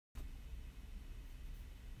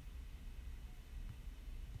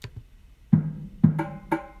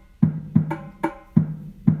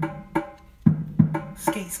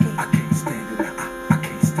I can't stand it. I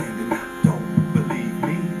can't stand it. Don't believe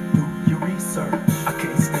me? Do your research. I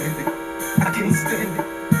can't stand it. I can't stand it.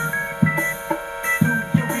 Do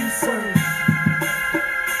your research.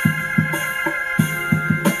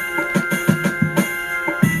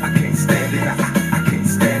 I can't stand it. I can't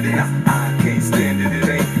stand it. I can't stand it. It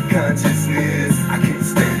ain't consciousness. I can't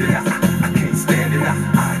stand it. I can't stand it.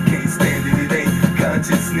 I can't stand it. It ain't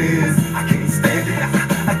consciousness. I can't stand it.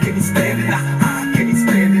 I can't stand it. I can't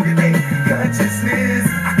stand it. It ain't consciousness.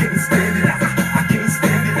 I can't stand it. I can't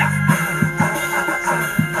stand it.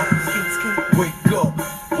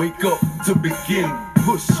 Wake up to begin.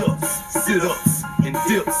 Push-ups, sit-ups, and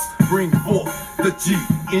dips. Bring forth the G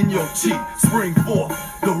in your chi. Spring forth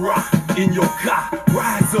the rock in your car.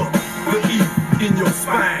 Rise up the E in your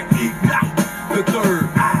spine. Ignite the third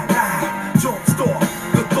eye. Jumpstart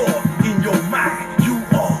the thought in your mind. You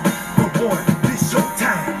are the one. This your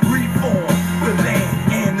time. Reform the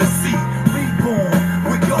land and the sea. Reborn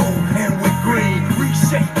with gold and with green.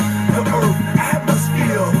 Reshape the earth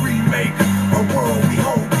atmosphere. Remake a world we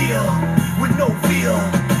hold dear. With no fear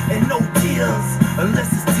and no tears. Unless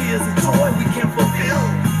it's tears and joy we can fulfill.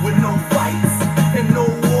 With no fights and no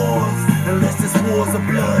wars. Unless it's wars of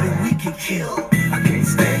blood and we can kill. I can't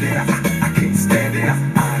stand it. I can't stand it.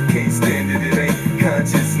 I can't stand it. It ain't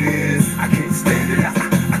consciousness. I can't stand it.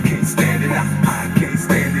 I can't stand it. I can't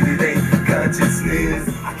stand it. It ain't consciousness.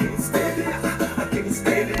 I can't stand it. I can't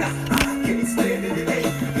stand it. I can't stand it. It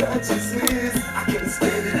ain't consciousness. I can't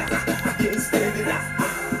stand it. I can't stand it.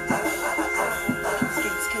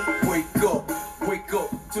 Wake up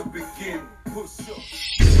to begin. Push up.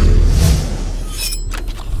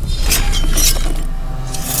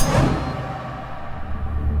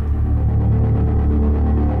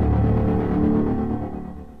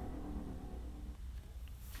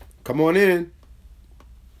 Come on in.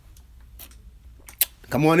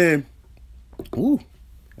 Come on in. Ooh,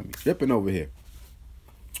 got me tripping over here.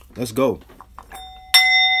 Let's go.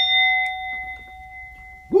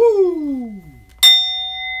 Woo!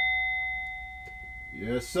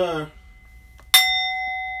 Yes, sir.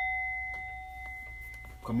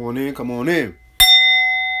 Come on in, come on in.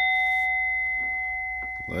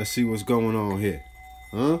 Let's see what's going on here.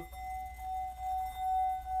 Huh?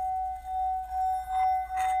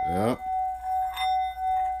 Yeah.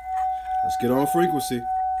 Let's get on frequency.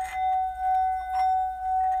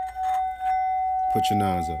 Put your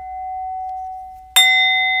nines up.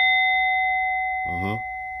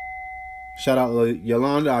 Shout out to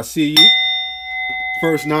Yolanda, I see you.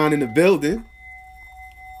 First 9 in the building.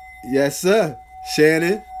 Yes, sir.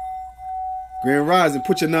 Shannon. Grand Rising,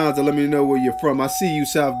 put your nines up, let me know where you're from. I see you,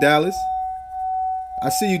 South Dallas. I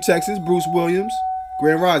see you, Texas. Bruce Williams.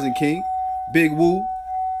 Grand Rising, King. Big Woo.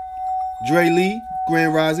 Dre Lee.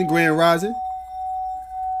 Grand Rising, Grand Rising.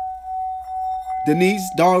 Denise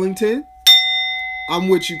Darlington. I'm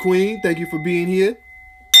with you, Queen. Thank you for being here.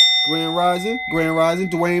 Grand Rising, Grand Rising.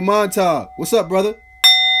 Dwayne Montauk. What's up, brother?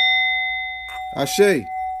 Ashe.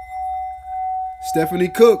 Stephanie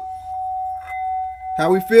Cook.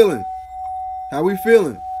 How we feeling? How we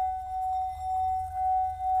feeling?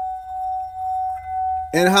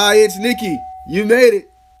 And hi, it's Nikki. You made it.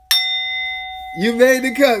 You made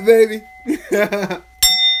the cut, baby.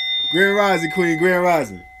 Grand Rising, Queen. Grand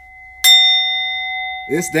Rising.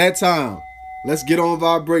 It's that time. Let's get on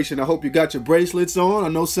vibration. I hope you got your bracelets on. I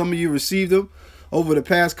know some of you received them over the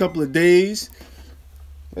past couple of days.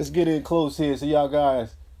 Let's get in close here so y'all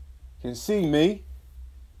guys can see me.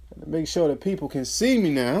 Gotta make sure that people can see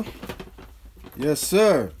me now. Yes,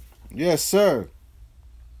 sir. Yes, sir.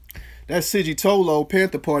 That's Siggy Tolo,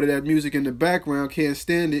 Panther Party. That music in the background, can't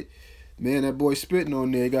stand it. Man, that boy spitting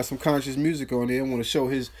on there. He got some conscious music on there. I want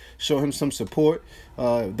to show him some support.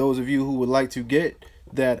 Those of you who would like to get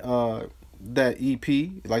that EP,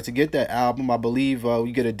 like to get that album, I believe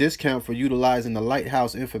you get a discount for utilizing the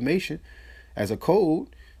Lighthouse information as a code.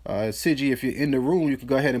 Siggy, if you're in the room, you can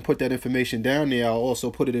go ahead and put that information down there. I'll also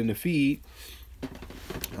put it in the feed.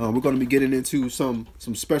 We're going to be getting into some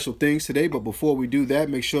special things today, but before we do that,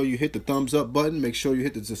 make sure you hit the thumbs up button, make sure you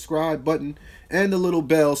hit the subscribe button and the little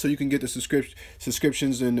bell so you can get the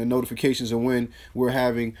subscriptions and the notifications of when we're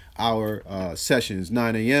having our sessions,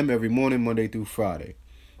 9 a.m. every morning, Monday through Friday.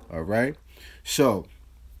 All right. So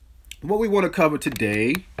what we want to cover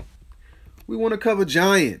today, we want to cover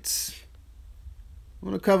giants. We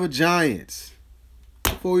want to cover giants.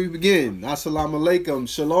 Before we begin, assalamu alaikum,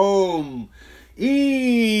 shalom,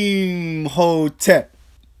 Imhotep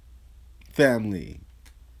family.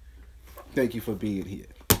 Thank you for being here.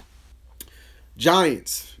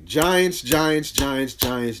 Giants, giants, giants, giants,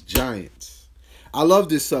 giants, giants. I love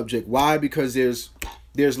this subject. Why? Because there's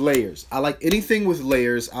there's layers. I like anything with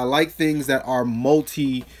layers. I like things that are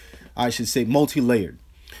multi-layered.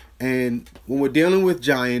 And when we're dealing with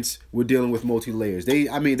giants, we're dealing with multi-layers.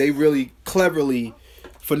 They really cleverly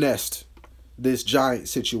finessed this giant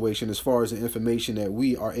situation as far as the information that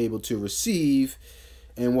we are able to receive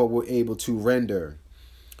and what we're able to render.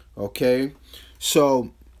 Okay?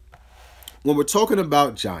 So, when we're talking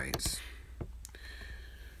about giants,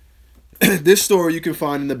 this story you can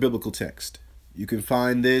find in the biblical text. You can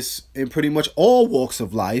find this in pretty much all walks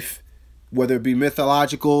of life, whether it be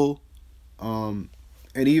mythological, and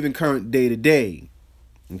even current day to day.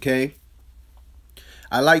 Okay?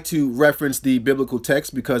 I like to reference the biblical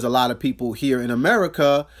text because a lot of people here in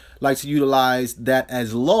America like to utilize that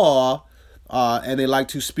as law, and they like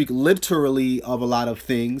to speak literally of a lot of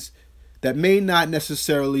things that may not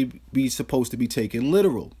necessarily be supposed to be taken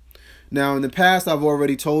literal. Now, in the past, I've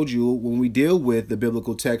already told you when we deal with the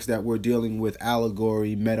biblical text that we're dealing with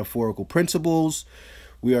allegory, metaphorical principles.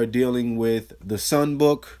 We are dealing with the Sun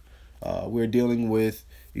Book. We're dealing with,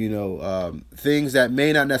 things that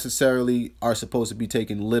may not necessarily are supposed to be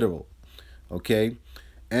taken literal. Okay,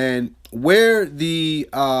 and where the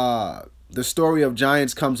story of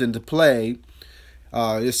giants comes into play,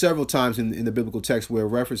 there's several times in the biblical text where it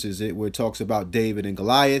references it, where it talks about David and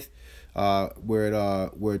Goliath.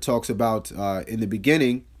 Where it talks about in the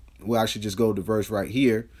beginning, well, I should just go to the verse right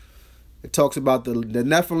here. It talks about the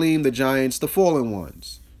Nephilim, the giants, the fallen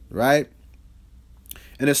ones, right?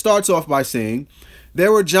 And it starts off by saying,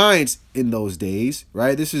 there were giants in those days,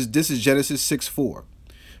 right? This is Genesis 6:4.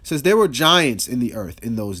 It says, there were giants in the earth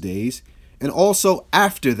in those days, and also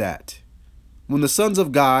after that, when the sons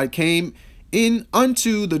of God came in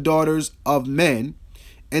unto the daughters of men,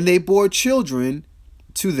 and they bore children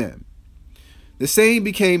to them. The same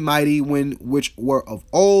became mighty which were of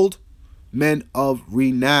old, men of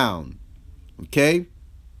renown. Okay?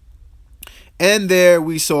 And there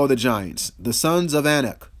we saw the giants, the sons of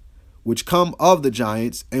Anak, which come of the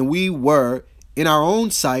giants, and we were in our own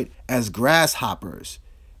sight as grasshoppers,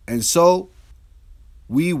 and so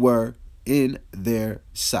we were in their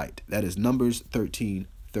sight. That is Numbers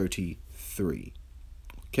 13:33.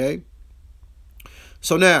 Okay?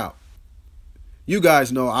 So now, you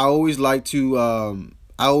guys know I always like to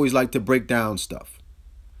break down stuff.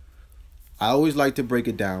 I always like to break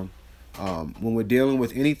it down. When we're dealing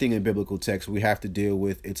with anything in biblical text, we have to deal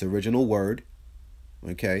with its original word.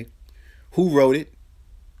 Okay, who wrote it,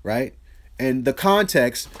 right, and the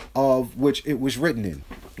context of which it was written in.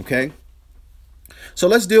 Okay, so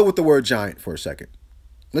let's deal with the word giant for a second.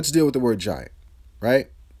 Let's deal with the word giant, right?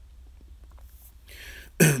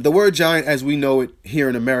 The word giant, as we know it here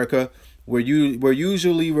in America, we're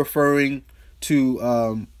usually referring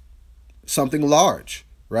to something large,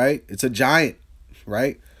 right? It's a giant,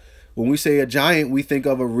 right? When we say a giant, we think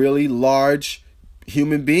of a really large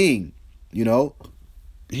human being.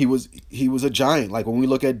 He was a giant. Like when we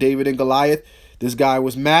look at David and Goliath, this guy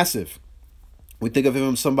was massive. We think of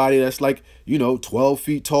him as somebody that's like, 12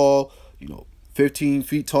 feet tall, 15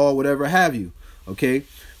 feet tall, whatever have you. Okay.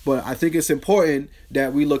 But I think it's important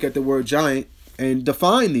that we look at the word giant and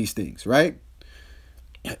define these things, right?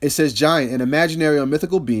 It says giant, an imaginary or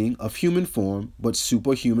mythical being of human form, but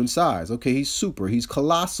superhuman size. Okay, he's super, he's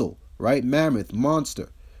colossal, right? Mammoth, monster,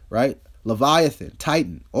 right? Leviathan,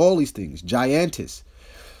 Titan, all these things, giantess.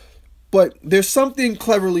 But there's something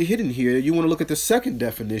cleverly hidden here. You want to look at the second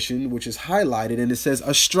definition, which is highlighted, and it says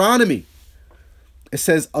astronomy. It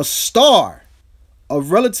says a star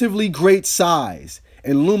of relatively great size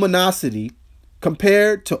and luminosity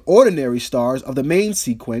compared to ordinary stars of the main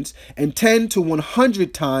sequence, and 10 to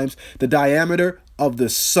 100 times the diameter of the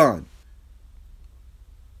sun.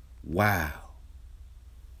 Wow.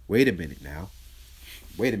 Wait a minute now.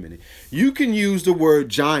 Wait a minute. You can use the word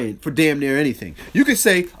giant for damn near anything. You can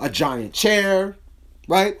say a giant chair,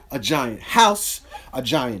 right? A giant house, a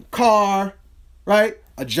giant car, right?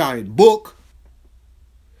 A giant book.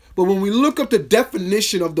 But when we look up the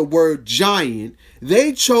definition of the word giant,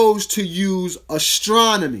 they chose to use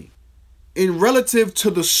astronomy in relative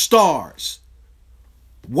to the stars.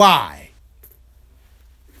 Why?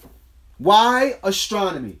 Why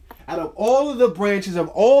astronomy? Out of all of the branches of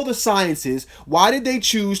all the sciences, why did they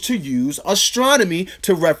choose to use astronomy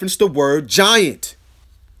to reference the word giant?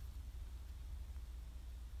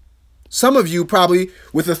 Some of you probably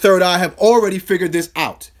with the third eye have already figured this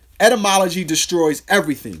out. Etymology destroys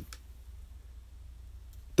everything.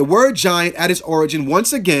 The word giant at its origin,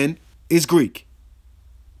 once again, is Greek.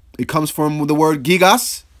 It comes from the word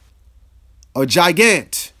gigas, or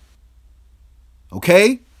gigant.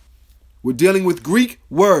 Okay? We're dealing with Greek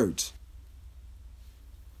words.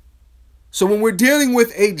 So when we're dealing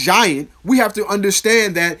with a giant, we have to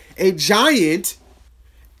understand that a giant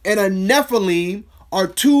and a Nephilim are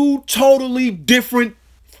two totally different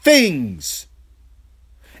things.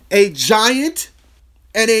 A giant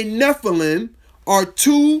and a Nephilim are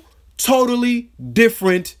two totally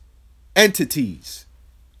different entities.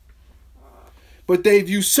 But they've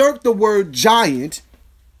usurped the word giant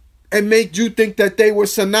and make you think that they were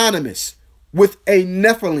synonymous with a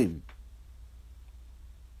Nephilim.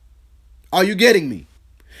 Are you getting me?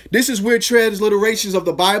 This is where transliterations of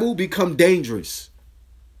the Bible become dangerous.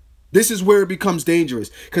 This is where it becomes dangerous.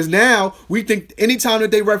 Because now we think anytime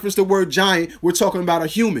that they reference the word giant, we're talking about a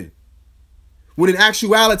human. When in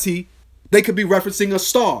actuality, they could be referencing a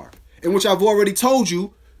star. In which I've already told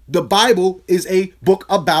you, the Bible is a book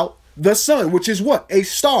about the sun. Which is what? A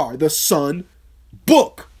star. The sun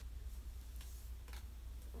book.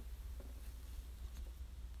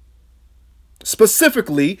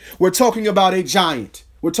 Specifically, we're talking about a giant.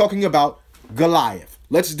 We're talking about Goliath.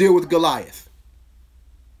 Let's deal with Goliath.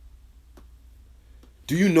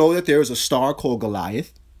 Do you know that there is a star called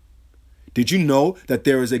Goliath? Did you know that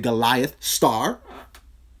there is a Goliath star?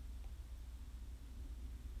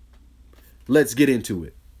 Let's get into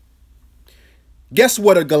it. Guess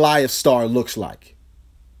what a Goliath star looks like?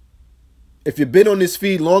 If you've been on this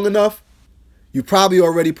feed long enough, you probably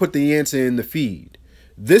already put the answer in the feed.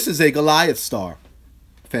 This is a Goliath star,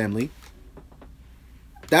 family.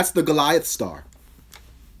 That's the Goliath star.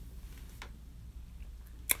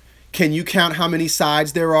 Can you count how many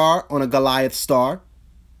sides there are on a Goliath star?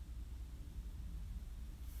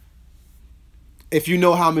 If you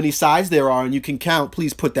know how many sides there are and you can count,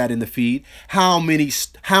 please put that in the feed. How many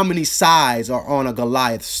sides are on a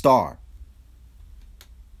Goliath star?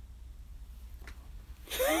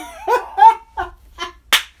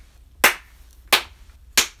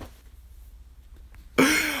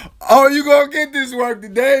 Oh, you're going to get this work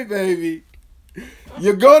today, baby.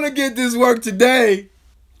 You're going to get this work today.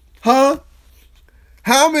 Huh?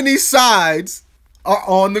 How many sides are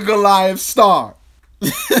on the Goliath star?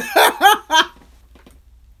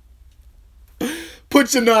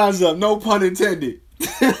 Put your nines up. No pun intended.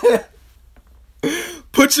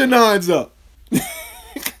 Put your nines up.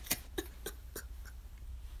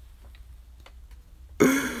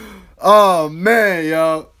 Oh, man,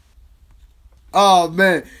 yo. Oh,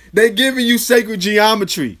 man. They giving you sacred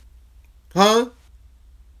geometry. Huh?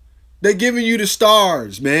 They giving you the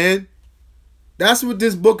stars, man. That's what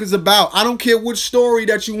this book is about. I don't care which story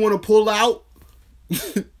that you want to pull out.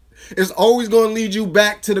 It's always going to lead you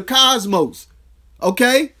back to the cosmos.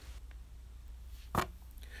 Okay? I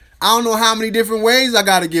don't know how many different ways I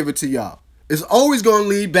got to give it to y'all. It's always going to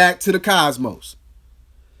lead back to the cosmos.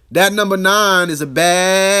 That number 9 is a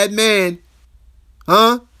bad man.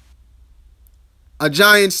 Huh? A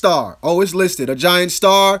giant star. Oh, it's listed. A giant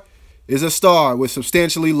star is a star with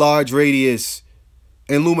substantially large radius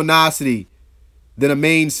and luminosity than a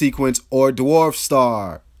main sequence or dwarf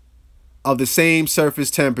star of the same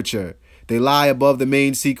surface temperature. They lie above the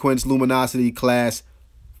main sequence luminosity class.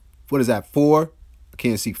 What is that? 4? I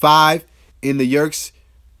can't see. 5 in the Yerkes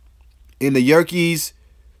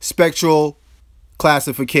spectral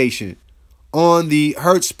classification on the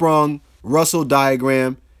Hertzsprung-Russell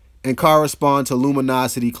diagram and correspond to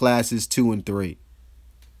luminosity classes 2 and 3.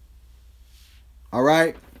 All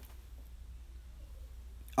right?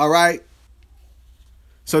 All right?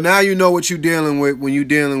 So now you know what you're dealing with when you're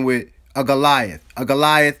dealing with a Goliath. A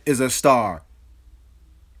Goliath is a star.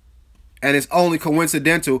 And it's only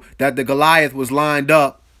coincidental that the Goliath was lined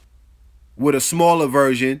up with a smaller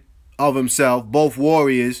version of himself, both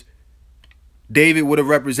warriors. David would have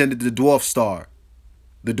represented the dwarf star.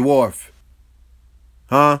 The dwarf.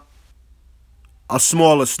 Huh? A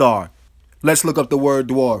smaller star. Let's look up the word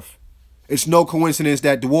dwarf. It's no coincidence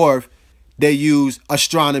that dwarf, they use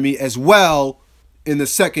astronomy as well in the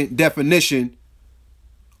second definition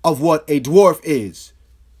of what a dwarf is.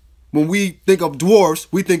 When we think of dwarfs,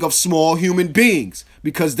 we think of small human beings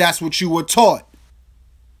because that's what you were taught.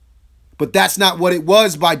 But that's not what it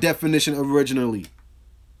was by definition originally.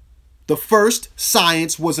 The first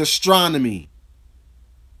science was astronomy.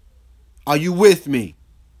 Are you with me?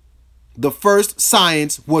 The first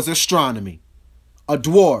science was astronomy. A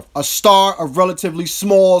dwarf, a star of relatively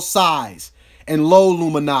small size and low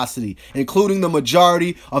luminosity, including the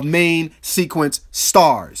majority of main sequence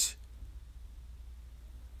stars.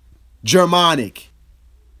 Germanic.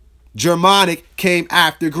 Germanic came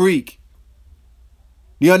after Greek.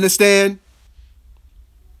 You understand?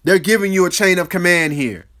 They're giving you a chain of command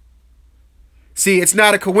here. See, it's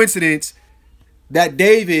not a coincidence that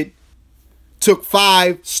David took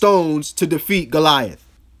 5 stones to defeat Goliath.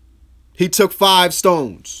 he took 5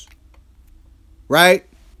 stones. Right?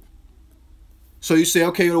 So you say,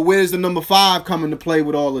 okay, well, where's the number 5 come into play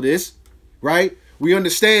with all of this? Right? We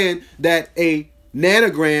understand that a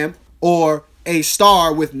nanogram, or a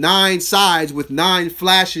star with 9 sides with 9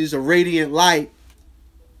 flashes of radiant light,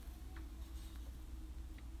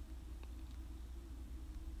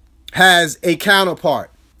 has a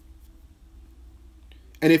counterpart.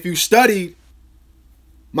 And if you studied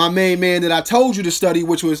my main man that I told you to study,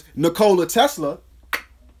 which was Nikola Tesla,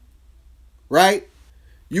 right,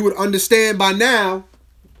 you would understand by now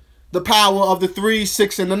the power of the 3,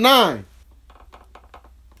 6, and the 9.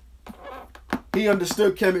 He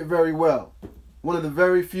understood Kemet very well. One of the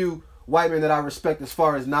very few white men that I respect as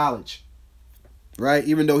far as knowledge. Right?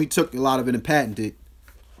 Even though he took a lot of it and patented,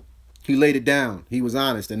 he laid it down. He was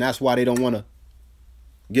honest. And that's why they don't want to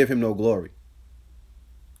give him no glory.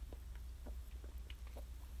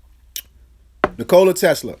 Nikola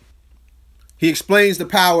Tesla. He explains the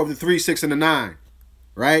power of the 3, 6, and the 9.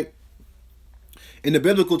 Right? In the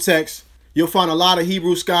biblical text, you'll find a lot of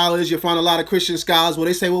Hebrew scholars, you'll find a lot of Christian scholars where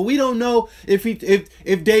they say, well, we don't know if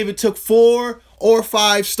David took 4 or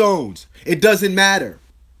 5 stones. It doesn't matter.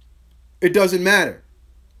 It doesn't matter.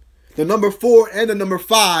 The number 4 and the number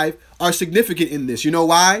 5 are significant in this. You know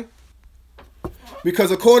why?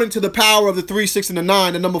 Because according to the power of the 3, 6, and the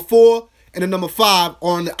 9, the number 4 and the number 5 are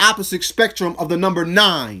on the opposite spectrum of the number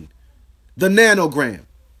 9, the nanogram.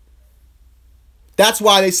 That's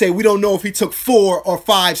why they say we don't know if he took 4 or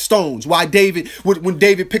 5 stones. Why when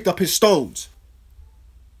David picked up his stones.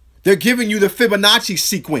 They're giving you the Fibonacci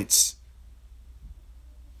sequence.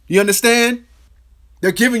 You understand?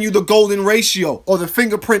 They're giving you the golden ratio, or the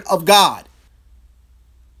fingerprint of God.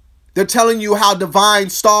 They're telling you how divine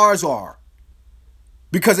stars are,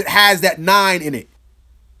 because it has that 9 in it.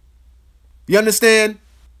 You understand?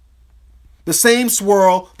 The same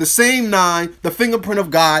swirl, the same 9, the fingerprint of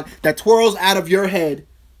God that twirls out of your head.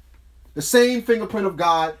 The same fingerprint of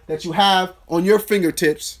God that you have on your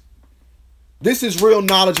fingertips. This is real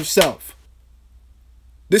knowledge of self.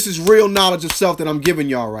 This is real knowledge of self that I'm giving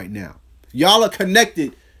y'all right now. Y'all are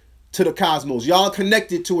connected to the cosmos. Y'all are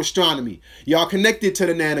connected to astronomy. Y'all are connected to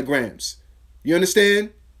the nanograms. You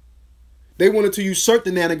understand? They wanted to usurp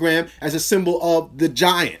the nanogram as a symbol of the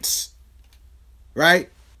giants. Right?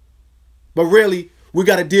 But really, we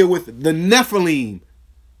got to deal with the Nephilim,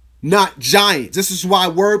 not giants. This is why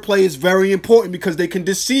wordplay is very important, because they can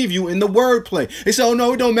deceive you in the wordplay. They say, oh,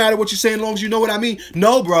 no, it don't matter what you're saying as long as you know what I mean.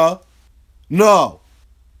 No, bruh. No.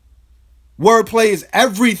 Wordplay is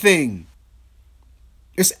everything.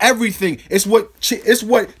 It's everything. It's what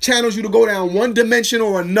channels you to go down one dimension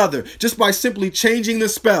or another just by simply changing the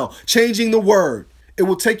spell, changing the word. It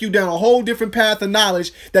will take you down a whole different path of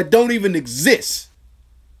knowledge that don't even exist.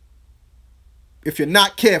 If you're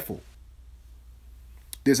not careful.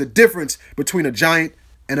 There's a difference between a giant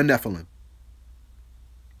and a Nephilim.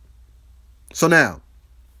 So now,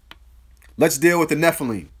 let's deal with the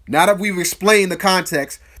Nephilim. Now that we've explained the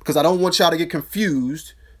context, because I don't want y'all to get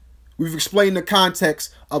confused, we've explained the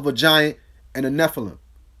context of a giant and a Nephilim.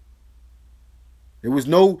 There was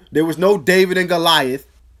no David and Goliath.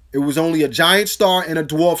 It was only a giant star and a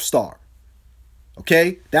dwarf star.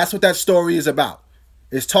 Okay? That's what that story is about.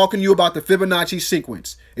 It's talking to you about the Fibonacci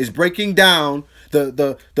sequence. It's breaking down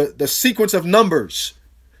the sequence of numbers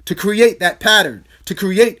to create that pattern, to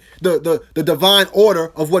create the divine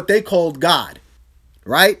order of what they called God.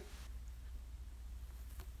 Right?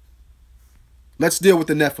 Let's deal with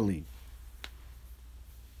the Nephilim.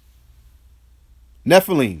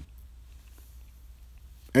 Nephilim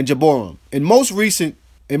and Jehoram. In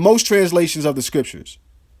most translations of the scriptures,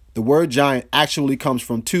 the word giant actually comes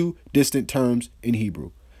from 2 distant terms in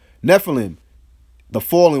Hebrew. Nephilim, the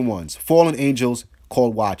fallen ones, fallen angels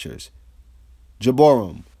called watchers.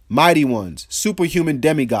 Jehoram, mighty ones, superhuman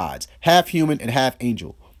demigods, half human and half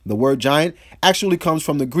angel. The word giant actually comes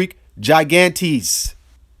from the Greek gigantes,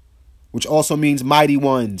 which also means mighty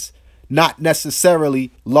ones, not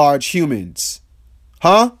necessarily large humans.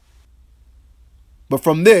 Huh? But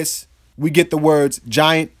from this, we get the words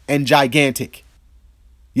giant and gigantic.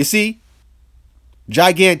 You see?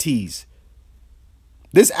 Gigantes.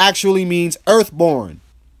 This actually means earthborn,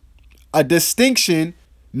 a distinction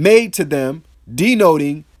made to them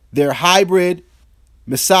denoting their hybrid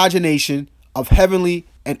miscegenation of heavenly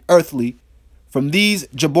and earthly. From these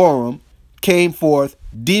Jehoram came forth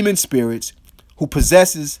demon spirits who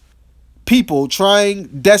possesses people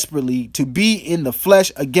trying desperately to be in the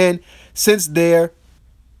flesh again, since theirs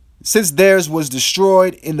was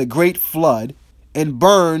destroyed in the great flood and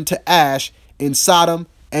burned to ash in Sodom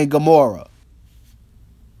and Gomorrah.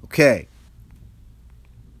 Okay.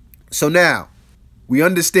 So now, we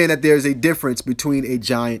understand that there's a difference between a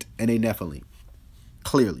giant and a Nephilim.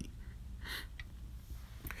 Clearly.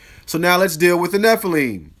 So now let's deal with the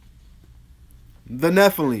Nephilim. The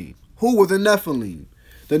Nephilim. Who were the Nephilim?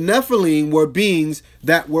 The Nephilim were beings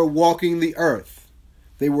that were walking the earth.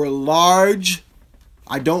 They were large.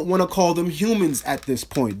 I don't want to call them humans at this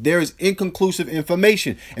point. There is inconclusive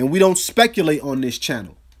information, and we don't speculate on this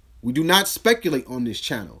channel. We do not speculate on this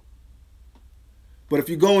channel. But if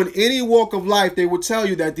you go in any walk of life, they will tell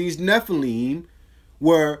you that these Nephilim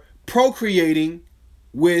were procreating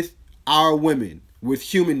with our women, with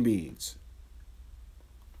human beings.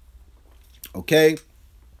 Okay?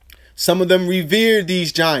 Some of them revered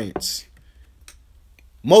these giants.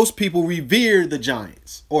 Most people revere the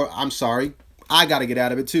giants. Or, I'm sorry, I got to get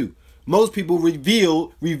out of it too. Most people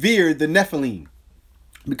revered the Nephilim.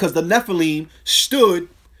 Because the Nephilim stood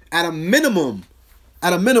at a minimum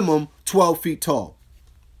 12 feet tall.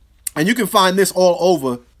 And you can find this all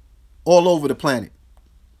over the planet.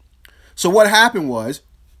 So what happened was,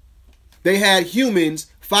 they had humans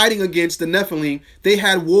fighting against the Nephilim. They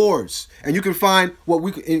had wars. And you can find what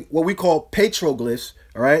we call petroglyphs,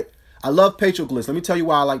 all right? I love petroglyphs. Let me tell you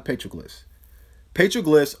why I like petroglyphs.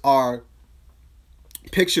 Petroglyphs are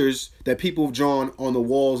pictures that people have drawn on the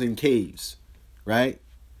walls in caves, right?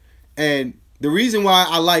 And the reason why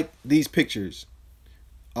I like these pictures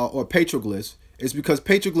or petroglyphs is because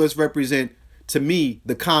petroglyphs represent, to me,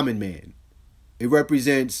 the common man. It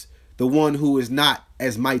represents the one who is not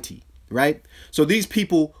as mighty, right? So these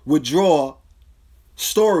people would draw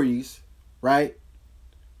stories, right,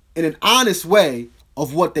 in an honest way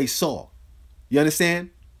of what they saw. You understand?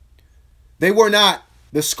 They were not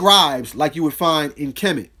the scribes like you would find in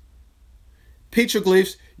Kemet.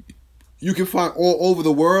 Petroglyphs you can find all over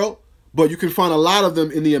the world, but you can find a lot of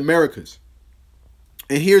them in the Americas.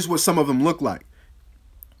 And here's what some of them look like.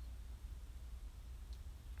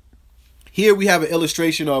 Here we have an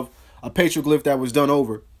illustration of a petroglyph that was done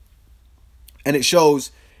over. And it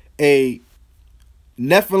shows a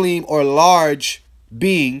Nephilim or large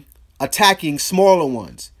being attacking smaller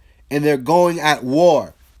ones. And they're going at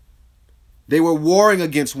war. They were warring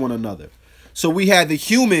against one another. So we had the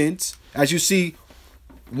humans, as you see,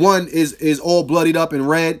 one is all bloodied up and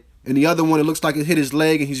red. And the other one, it looks like it hit his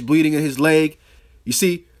leg and he's bleeding in his leg. You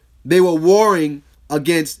see, they were warring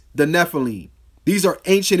against the Nephilim. These are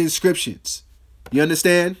ancient inscriptions. You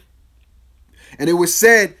understand? And it was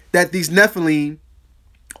said that these Nephilim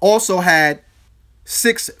also had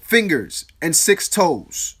 6 fingers and 6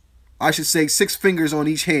 toes. I should say 6 fingers on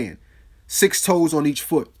each hand, 6 toes on each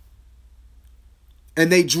foot.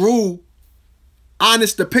 And they drew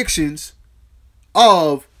honest depictions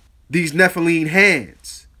of these Nephilim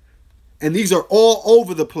hands. And these are all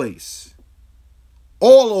over the place.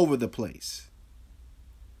 All over the place.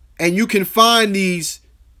 And you can find these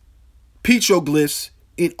petroglyphs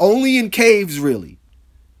only in caves, really.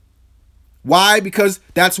 Why? Because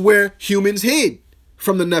that's where humans hid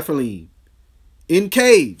from the Nephilim. In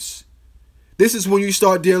caves. This is when you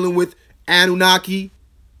start dealing with Anunnaki,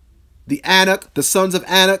 the Anak, the sons of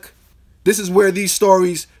Anak. This is where these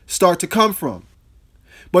stories start to come from.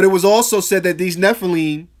 But it was also said that these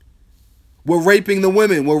Nephilim were raping the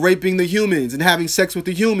women, were raping the humans, and having sex with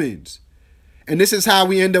the humans. And this is how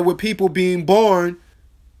we end up with people being born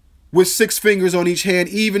with 6 fingers on each hand.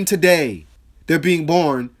 Even today, they're being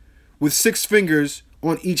born with 6 fingers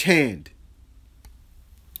on each hand.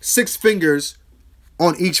 6 fingers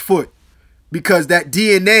on each foot. Because that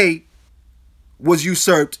DNA was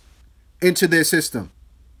usurped into their system.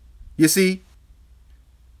 You see?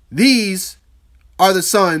 These are the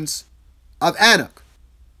sons of Anak.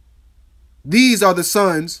 These are the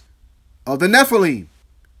sons of the Nephilim.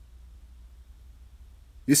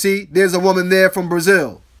 You see, there's a woman there from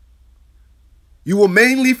Brazil. You will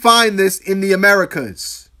mainly find this in the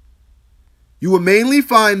Americas. You will mainly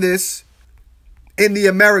find this in the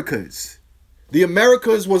Americas. The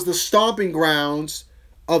Americas was the stomping grounds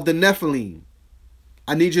of the Nephilim.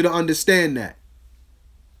 I need you to understand that.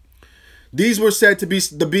 These were said to be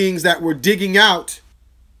the beings that were digging out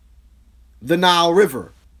the Nile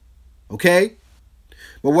River. Okay?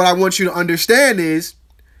 But what I want you to understand is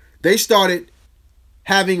they started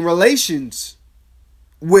having relations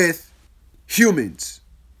with humans.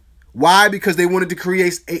 Why? Because they wanted to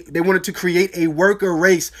create a worker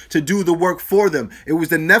race to do the work for them. It was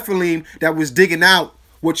the Nephilim that was digging out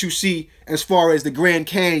what you see as far as the Grand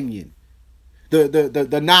Canyon,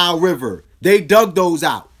 the Nile River. They dug those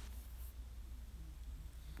out.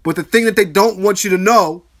 But the thing that they don't want you to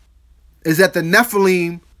know is that the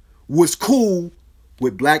Nephilim was cool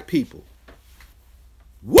with black people.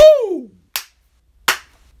 Woo!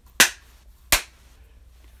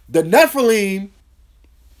 The Nephilim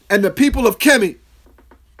and the people of Kemet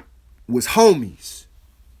was homies.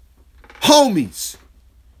 Homies.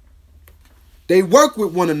 They work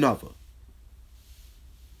with one another.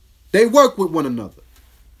 They work with one another.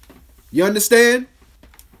 You understand?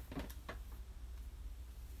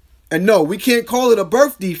 And no, we can't call it a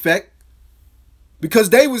birth defect because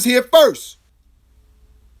they was here first.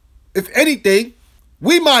 If anything,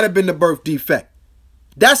 we might have been the birth defect.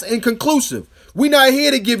 That's inconclusive. We're not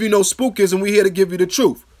here to give you no spookism. We're here to give you the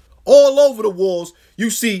truth. All over the walls, you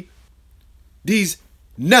see these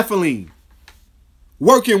Nephilim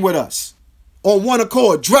working with us on one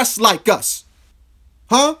accord, dressed like us.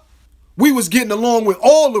 Huh? We was getting along with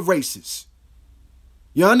all the races.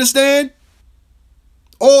 You understand?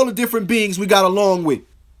 All the different beings we got along with.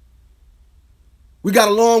 We got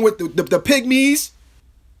along with the pygmies,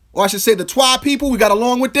 or I should say the Twa people. We got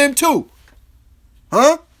along with them too.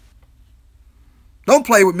 Huh? Don't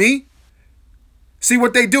play with me. See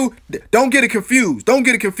what they do? Don't get it confused. Don't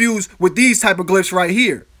get it confused with these type of glyphs right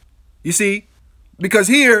here. You see? Because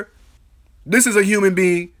here, this is a human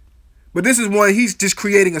being, but this is one, he's just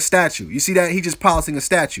creating a statue. You see that? He's just polishing a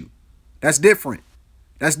statue. That's different.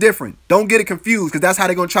 That's different. Don't get it confused, because that's how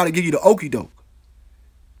they're going to try to give you the okie doke.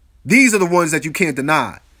 These are the ones that you can't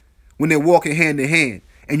deny when they're walking hand in hand,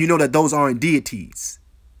 and you know that those aren't deities.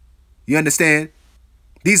 You understand?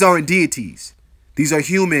 These aren't deities. These are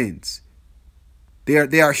humans.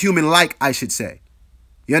 They are human-like, I should say.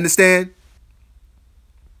 You understand?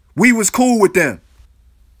 We was cool with them.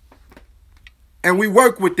 And we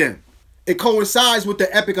work with them. It coincides with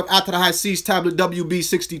the epic of After the High Seas tablet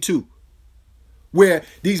WB62, where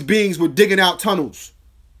these beings were digging out tunnels.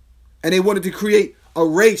 And they wanted to create a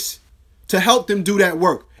race to help them do that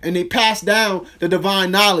work. And they passed down the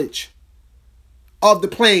divine knowledge of the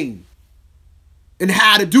plane and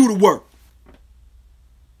how to do the work.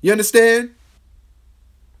 You understand?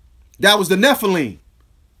 That was the Nephilim,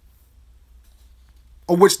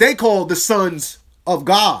 of which they called the sons of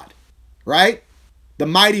God, right? The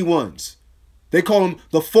mighty ones. They call them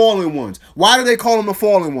the fallen ones. Why do they call them the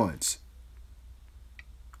fallen ones?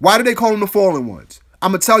 Why do they call them the fallen ones?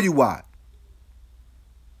 I'm going to tell you why.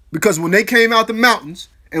 Because when they came out the mountains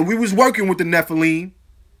and we was working with the Nephilim,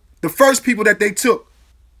 the first people that they took,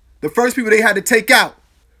 the first people they had to take out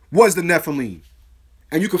was the Nephilim.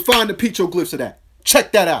 And you can find the petroglyphs of that.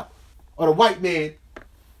 Check that out. Or the white man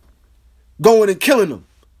going and killing them.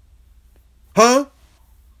 Huh?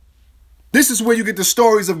 This is where you get the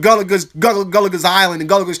stories of Gulliver's Island and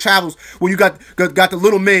Gulliver's Travels, where you got the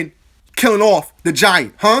little men killing off the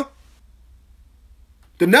giant. Huh?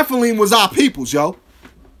 The Nephilim was our peoples, yo.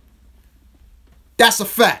 That's a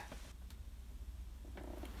fact.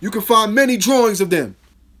 You can find many drawings of them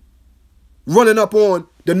running up on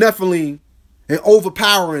the Nephilim and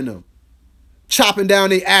overpowering them. Chopping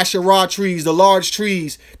down their Asherah trees, the large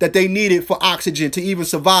trees that they needed for oxygen to even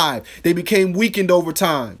survive. They became weakened over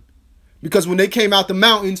time. Because when they came out the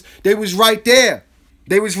mountains, they was right there.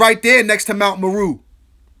 They was right there next to Mount Meru.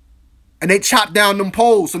 And they chopped down them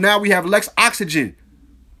poles. So now we have less oxygen.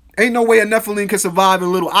 Ain't no way a Nephilim can survive in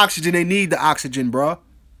little oxygen. They need the oxygen, bruh.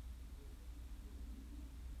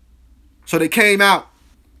 So they came out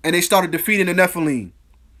and they started defeating the Nephilim.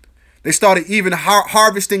 They started even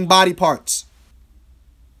harvesting body parts.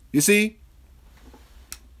 You see?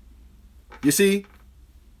 You see?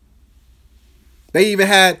 They even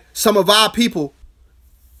had some of our people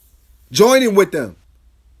joining with them,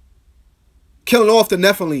 killing off the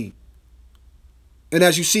Nephilim. And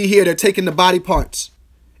as you see here, they're taking the body parts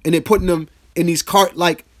and they're putting them in these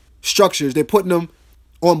cart-like structures. They're putting them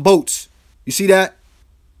on boats. You see that?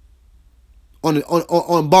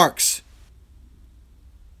 On barks.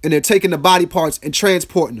 And they're taking the body parts and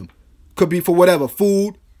transporting them. Could be for whatever,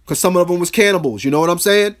 food, because some of them was cannibals. You know what I'm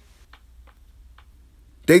saying?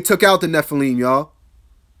 They took out the Nephilim, y'all.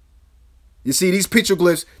 You see, these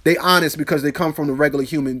petroglyphs, they honest because they come from the regular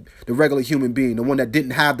human being, the one that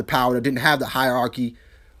didn't have the power, that didn't have the hierarchy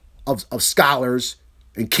of scholars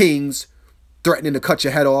and kings threatening to cut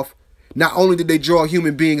your head off. Not only did they draw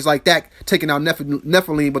human beings like that, taking out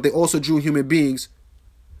Nephilim, but they also drew human beings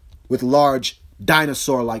with large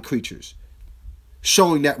dinosaur-like creatures,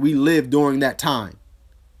 showing that we lived during that time.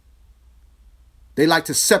 They like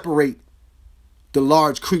to separate the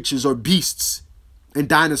large creatures or beasts and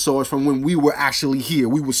dinosaurs from when we were actually here.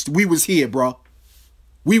 We was here, bro.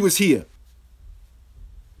 We was here.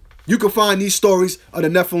 You can find these stories of the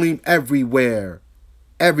Nephilim everywhere.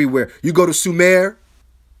 Everywhere. You go to Sumer,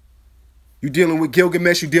 you're dealing with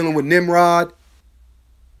Gilgamesh, you're dealing with Nimrod.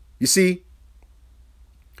 You see?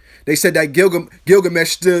 They said that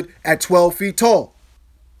Gilgamesh stood at 12 feet tall.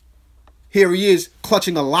 Here he is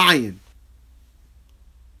clutching a lion.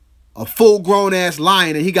 A full-grown ass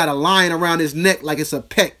lion, and he got a lion around his neck like it's a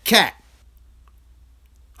pet cat.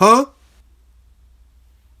 Huh?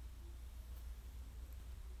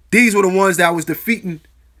 These were the ones that was defeating,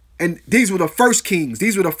 and these were the first kings.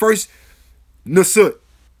 These were the first Nasut.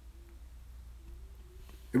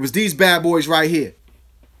 It was these bad boys right here.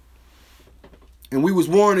 And we was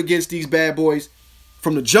warring against these bad boys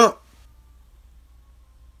from the jump.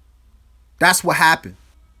 That's what happened.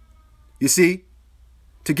 You see?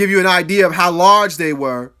 To give you an idea of how large they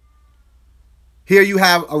were, here you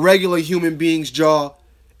have a regular human being's jaw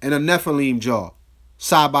and a Nephilim jaw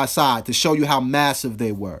side by side to show you how massive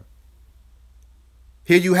they were.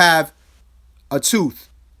 Here you have a tooth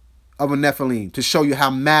of a Nephilim to show you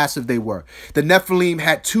how massive they were. The Nephilim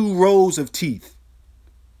had 2 rows of teeth.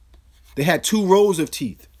 They had 2 rows of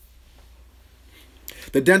teeth.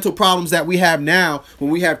 The dental problems that we have now,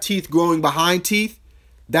 when we have teeth growing behind teeth,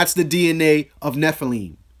 that's the DNA of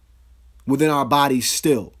Nephilim within our bodies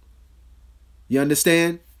still. You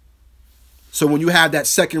understand? So when you have that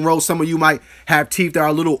second row, some of you might have teeth that are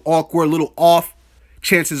a little awkward, a little off.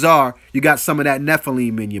 Chances are you got some of that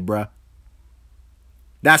Nephilim in you, bruh.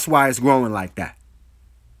 That's why it's growing like that.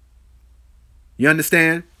 You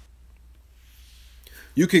understand?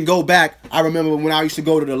 You can go back. I remember when I used to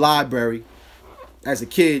go to the library as a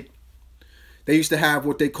kid, they used to have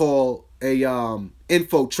what they call a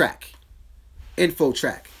info track. Info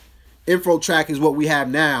track. Info track is what we have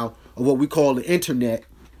now, or what we call the internet.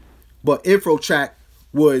 But info track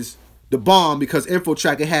was the bomb because info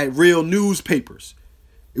track, it had real newspapers.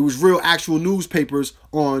 It was real actual newspapers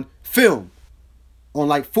on film, on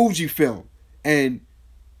like Fuji film. And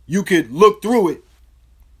you could look through it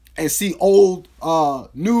and see old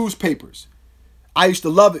newspapers. I used to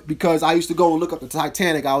love it because I used to go and look up the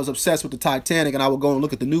Titanic. I was obsessed with the Titanic, and I would go and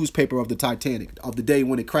look at the newspaper of the Titanic, of the day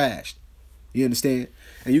when it crashed. You understand?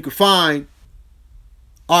 And you can find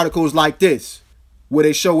articles like this, where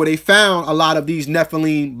they show where they found a lot of these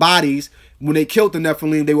Nephilim bodies. When they killed the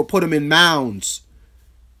Nephilim, they would put them in mounds.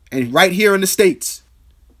 And right here in the States,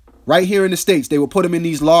 they would put them in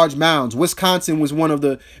these large mounds. Wisconsin was one of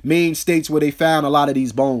the main states where they found a lot of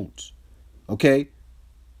these bones. Okay?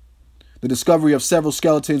 The discovery of several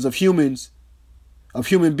skeletons of human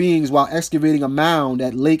beings while excavating a mound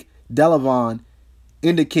at Lake Delavan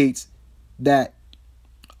indicates that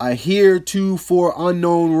a heretofore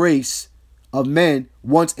unknown race of men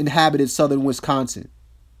once inhabited southern Wisconsin.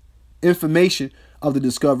 Information of the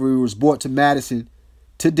discovery was brought to Madison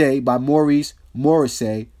today by Maurice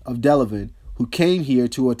Morrissey of Delavan, who came here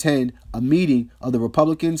to attend a meeting of the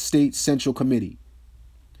Republican State Central Committee.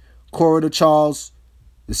 Coroner Charles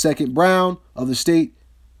II Brown of the State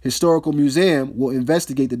Historical Museum will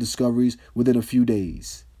investigate the discoveries within a few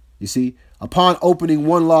days. You see, upon opening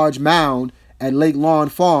one large mound at Lake Lawn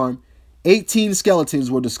Farm, 18 skeletons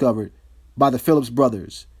were discovered by the Phillips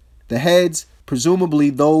brothers. The heads,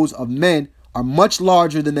 presumably those of men, are much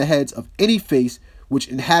larger than the heads of any face which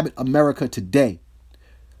inhabit America today.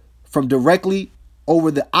 From directly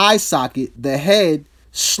over the eye socket, the head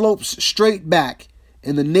slopes straight back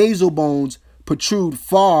and the nasal bones protrude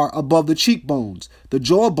far above the cheekbones. The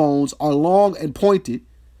jaw bones are long and pointed,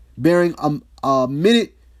 bearing a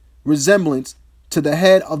minute resemblance to the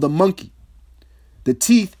head of the monkey. The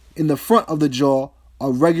teeth in the front of the jaw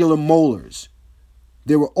are regular molars.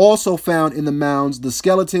 There were also found in the mounds the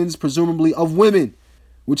skeletons, presumably of women,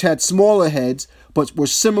 which had smaller heads but were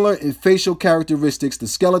similar in facial characteristics. The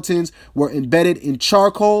skeletons were embedded in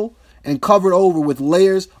charcoal and covered over with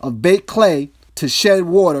layers of baked clay to shed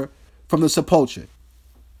water from the sepulchre.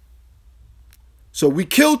 So we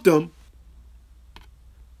killed them,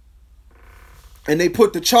 and they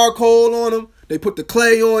put the charcoal on them, they put the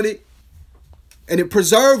clay on it, and it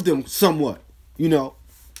preserved them somewhat, you know.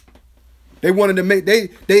 They wanted to make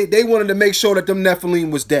they wanted to make sure that them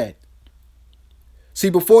Nephilim was dead. See,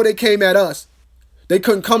 before they came at us, they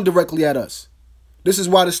couldn't come directly at us. This is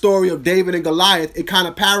why the story of David and Goliath, it kind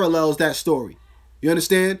of parallels that story. You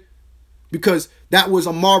understand? Because that was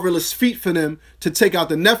a marvelous feat for them to take out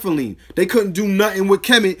the Nephilim. They couldn't do nothing with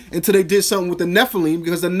Kemet until they did something with the Nephilim,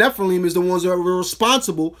 because the Nephilim is the ones that were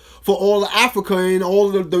responsible for all of Africa and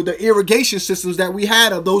all of the irrigation systems that we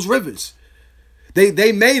had of those rivers.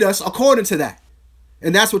 They made us according to that.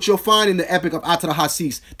 And that's what you'll find in the Epic of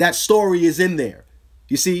Atrahasis. That story is in there.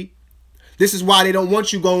 You see? This is why they don't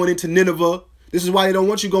want you going into Nineveh. This is why they don't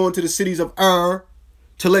want you going to the cities of Ur,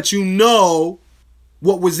 to let you know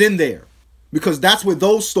what was in there. Because that's where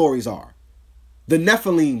those stories are. The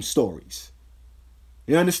Nephilim stories.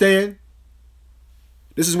 You understand?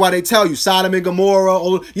 This is why they tell you Sodom and Gomorrah,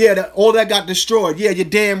 all that got destroyed. Yeah, you're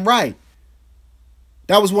damn right.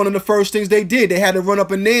 That was one of the first things they did. They had to run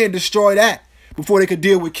up in there and destroy that before they could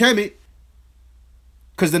deal with Kemet.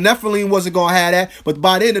 Because the Nephilim wasn't going to have that. But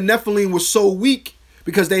by then, the Nephilim was so weak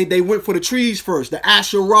because they went for the trees first. The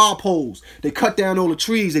Asherah poles. They cut down all the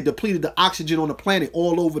trees. They depleted the oxygen on the planet,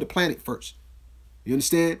 all over the planet first. You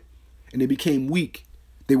understand? And they became weak.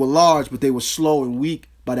 They were large, but they were slow and weak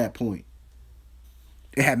by that point.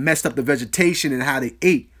 It had messed up the vegetation and how they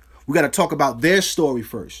ate. We got to talk about their story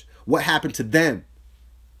first. What happened to them?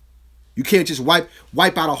 You can't just wipe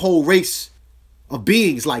out a whole race of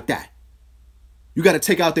beings like that. You got to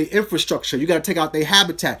take out their infrastructure. You got to take out their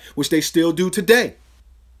habitat, which they still do today.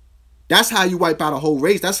 That's how you wipe out a whole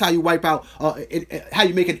race. That's how you wipe out, how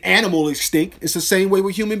you make an animal extinct. It's the same way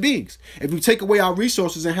with human beings. If you take away our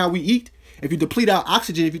resources and how we eat, if you deplete our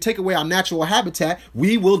oxygen, if you take away our natural habitat,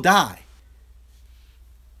 we will die.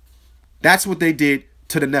 That's what they did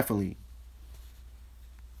to the Nephilim.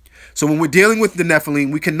 So when we're dealing with the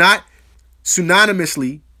Nephilim, we cannot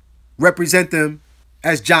synonymously represent them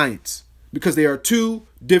as giants because they are two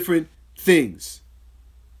different things.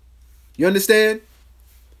 You understand?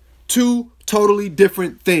 Two totally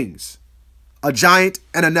different things. A giant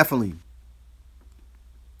and a Nephilim.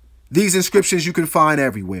 These inscriptions you can find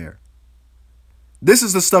everywhere. This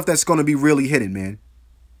is the stuff that's going to be really hidden, man.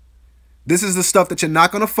 This is the stuff that you're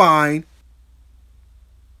not going to find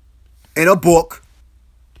in a book.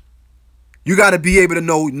 You got to be able to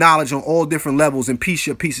know knowledge on all different levels and piece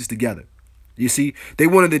your pieces together. You see, they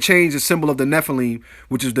wanted to change the symbol of the Nephilim,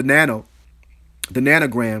 which is the nanogram,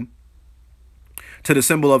 to the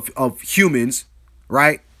symbol of humans,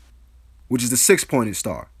 right? Which is the 6-pointed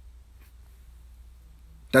star.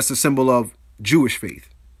 That's the symbol of Jewish faith.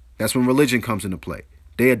 That's when religion comes into play.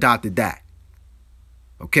 They adopted that.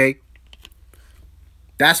 Okay?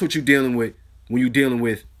 That's what you're dealing with when you're dealing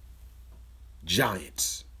with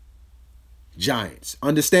giants. Giants.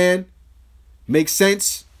 Understand? Makes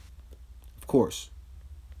sense? Of course.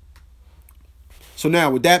 So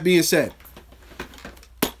now, with that being said,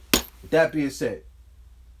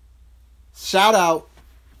 shout out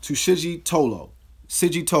to Sigi Tolo.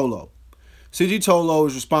 Sigi Tolo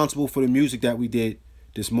is responsible for the music that we did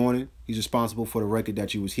this morning. He's responsible for the record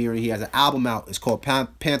that you was hearing. He has an album out. It's called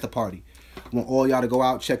Panther Party. I want all y'all to go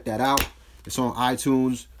out, check that out. It's on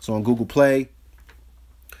iTunes. It's on Google Play.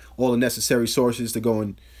 All the necessary sources to go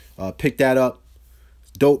and pick that up.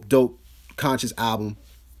 Dope, conscious album.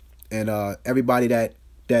 And everybody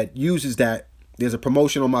that uses that, there's a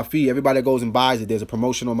promotion on my feed. Everybody that goes and buys it, there's a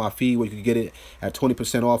promotion on my feed where you can get it at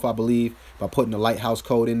 20% off, I believe, by putting the Lighthouse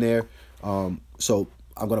code in there. So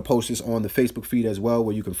I'm going to post this on the Facebook feed as well,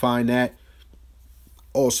 where you can find that.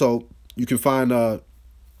 Also, you can find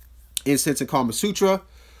Incense and Kama Sutra.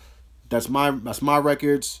 That's my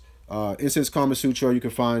records. Incense Kama Sutra. You can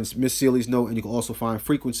find Miss Seeley's Note, and you can also find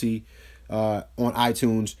Frequency on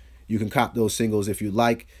iTunes. You can cop those singles if you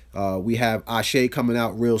like. We have Ashe coming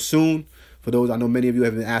out real soon. For those, I know many of you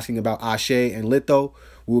have been asking about Ashe and Litho.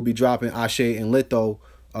 We'll be dropping Ashe and Litho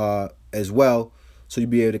as well, so you'll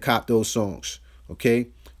be able to cop those songs. Okay?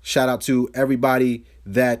 Shout out to everybody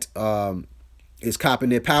that is copping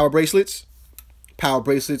their power bracelets. Power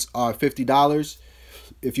bracelets are $50.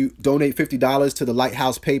 If you donate $50 to the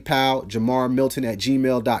Lighthouse PayPal,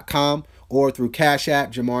 JamarMilton@gmail.com, or through Cash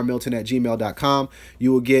App, JamarMilton@gmail.com,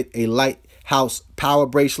 you will get a Lighthouse power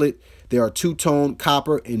bracelet. They are 2-tone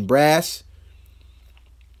copper and brass.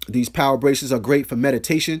 These power bracelets are great for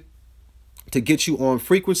meditation, to get you on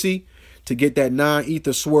frequency, to get that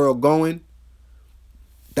non-ether swirl going.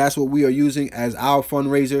 That's what we are using as our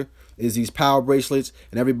fundraiser, is these power bracelets.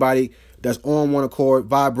 And everybody that's on one accord,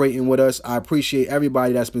 vibrating with us, I appreciate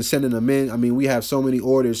everybody that's been sending them in. I mean, we have so many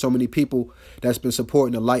orders, so many people that's been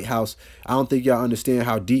supporting the Lighthouse. I don't think y'all understand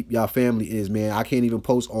how deep y'all family is, man. I can't even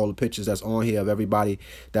post all the pictures that's on here of everybody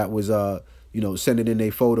that was, sending in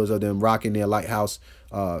their photos of them rocking their Lighthouse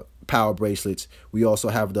power bracelets. We also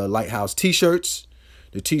have the Lighthouse t-shirts.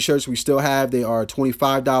 The t-shirts we still have, they are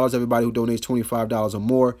 $25. Everybody who donates $25 or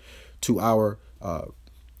more to our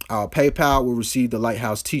PayPal will receive the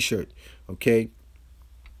Lighthouse t-shirt. Okay.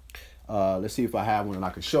 Let's see if I have one and I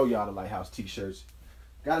can show y'all the Lighthouse t-shirts.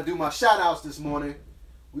 Gotta do my shout outs this morning.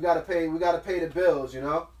 We gotta pay the bills, you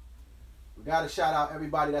know. We gotta shout out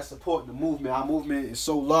everybody that's supporting the movement. Our movement is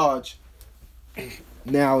so large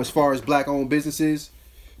now as far as black owned businesses.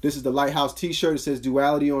 This is the Lighthouse t-shirt. It says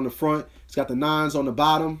Duality on the front. It's got the 9s on the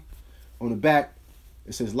bottom. On the back,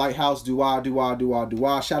 it says Lighthouse, Dua.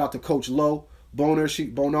 Shout out to Coach Lowe Bonar.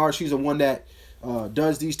 She's the one that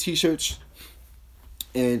does these t-shirts.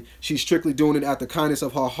 And she's strictly doing it out the kindness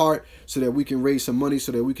of her heart so that we can raise some money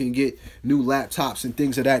so that we can get new laptops and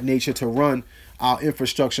things of that nature to run our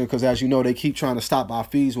infrastructure. Because as you know, they keep trying to stop our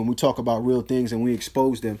fees when we talk about real things and we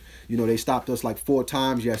expose them. You know, they stopped us like 4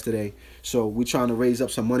 times yesterday. So we're trying to raise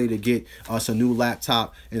up some money to get us a new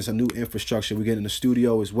laptop and some new infrastructure. We're getting the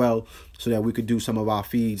studio as well so that we could do some of our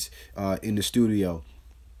feeds in the studio.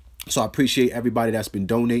 So I appreciate everybody that's been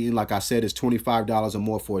donating. Like I said, it's $25 or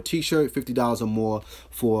more for a t-shirt, $50 or more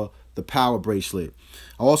for the power bracelet.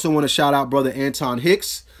 I also want to shout out Brother Anton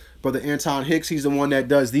Hicks. Brother Anton Hicks, he's the one that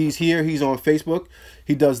does these here. He's on Facebook.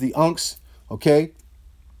 He does the unks, okay?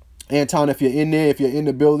 Anton, if you're in there, if you're in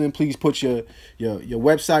the building, please put your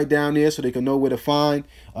website down there so they can know where to find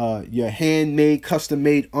your handmade,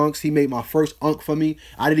 custom-made unks. He made my first unk for me.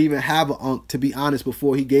 I didn't even have an unk, to be honest,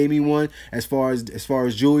 before he gave me one. As far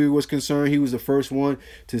as jewelry was concerned, he was the first one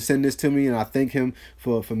to send this to me, and I thank him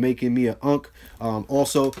for making me an unk.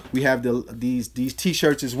 Also, we have these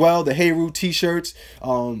t-shirts as well, the Heru t-shirts.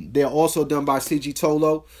 They're also done by CG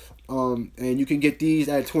Tolo. And you can get these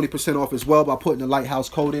at 20% off as well by putting the Lighthouse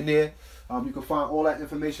code in there. You can find all that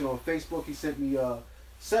information on Facebook. He sent me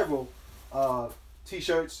several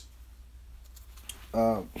t-shirts.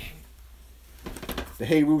 The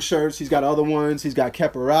Heru shirts. He's got other ones. He's got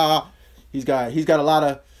Kepara. He's got a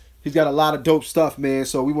lot of dope stuff, man.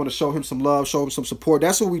 So we want to show him some love, show him some support.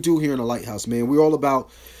 That's what we do here in the Lighthouse, man. We're all about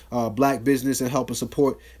black business and helping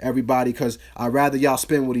support everybody, because I'd rather y'all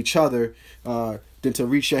spend with each other than to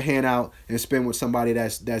reach your hand out and spend with somebody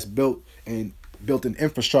that's built an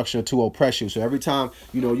infrastructure to oppress you. So every time,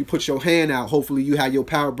 you know, you put your hand out, hopefully you have your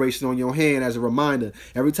power bracelet on your hand as a reminder.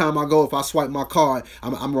 Every time I go, if I swipe my card,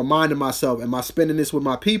 I'm reminding myself, am I spending this with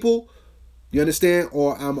my people? You understand?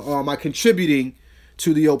 Or am I contributing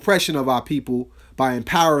to the oppression of our people by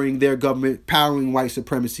empowering their government, empowering white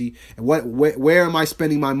supremacy? And where am I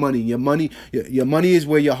spending my money? Your money is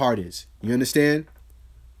where your heart is. You understand?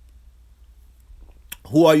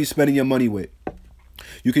 Who are you spending your money with?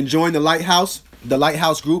 You can join the Lighthouse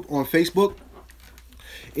group on Facebook.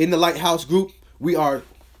 In the Lighthouse group,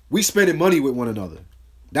 we spending money with one another.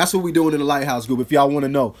 That's what we doing in the Lighthouse group. If y'all want to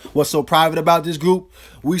know what's so private about this group,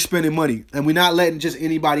 we spending money, and we're not letting just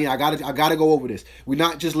anybody in. I gotta go over this. We're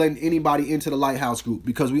not just letting anybody into the Lighthouse group,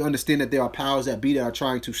 because we understand that there are powers that be that are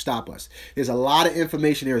trying to stop us. There's a lot of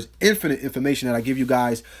information. There is infinite information that I give you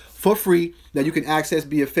guys for free that you can access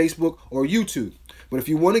via Facebook or YouTube. But if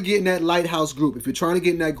you want to get in that Lighthouse group, if you're trying to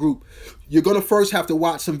get in that group, you're going to first have to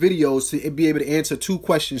watch some videos to be able to answer 2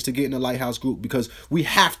 questions to get in the Lighthouse group, because we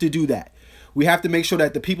have to do that. We have to make sure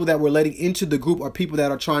that the people that we're letting into the group are people that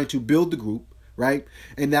are trying to build the group, right?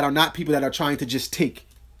 And that are not people that are trying to just take.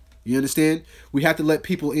 You understand? We have to let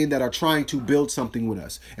people in that are trying to build something with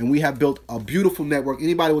us. And we have built a beautiful network.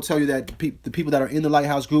 Anybody will tell you that the people that are in the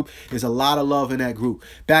Lighthouse group, there's a lot of love in that group.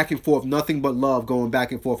 Back and forth, nothing but love going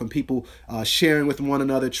back and forth, and people sharing with one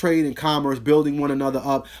another, trade and commerce, building one another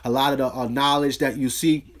up. A lot of the knowledge that you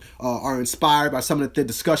see are inspired by some of the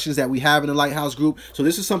discussions that we have in the Lighthouse group. So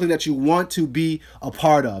this is something that you want to be a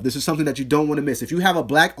part of. This is something that you don't want to miss. If you have a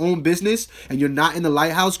black-owned business and you're not in the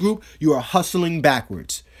Lighthouse group, you are hustling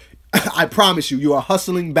backwards. I promise you, you are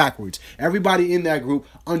hustling backwards. Everybody in that group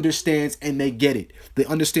understands, and they get it. They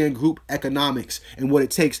understand group economics and what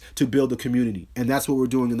it takes to build a community. And that's what we're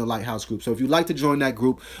doing in the Lighthouse group. So if you'd like to join that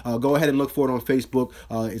group, go ahead and look for it on Facebook.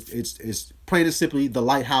 It's plain and simply the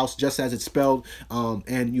Lighthouse, just as it's spelled.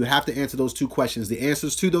 And you have to answer those 2 questions. The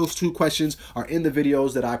answers to those 2 questions are in the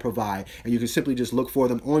videos that I provide. And you can simply just look for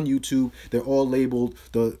them on YouTube. They're all labeled.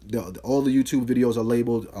 All the YouTube videos are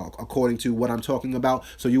labeled according to what I'm talking about.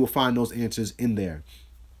 So you will find those answers in there.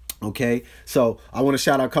 Okay, so I want to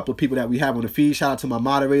shout out a couple of people that we have on the feed. Shout out to my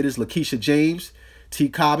moderators, Lakeisha James, T.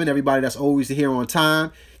 Cobbin, everybody that's always here on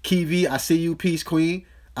time. Kiwi, I see you. Peace, Queen.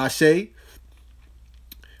 Ashe.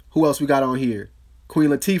 Who else we got on here?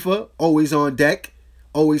 Queen Latifah, always on deck,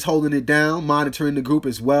 always holding it down, monitoring the group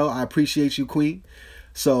as well. I appreciate you, Queen.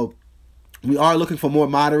 So we are looking for more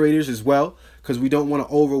moderators as well, because we don't want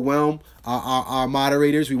to overwhelm our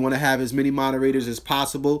moderators. We want to have as many moderators as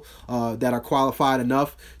possible that are qualified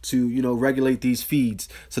enough to, you know, regulate these feeds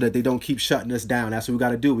so that they don't keep shutting us down. That's what we got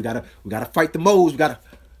to do. We got to fight the moles. We got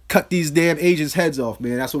to cut these damn agents' heads off,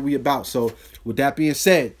 man. That's what we about. So with that being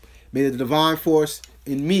said, may the divine force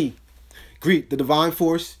in me greet the divine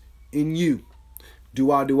force in you.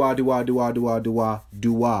 Dua, dua, dua, dua, dua, dua,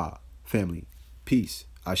 dua, family. Peace.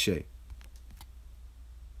 Ashe.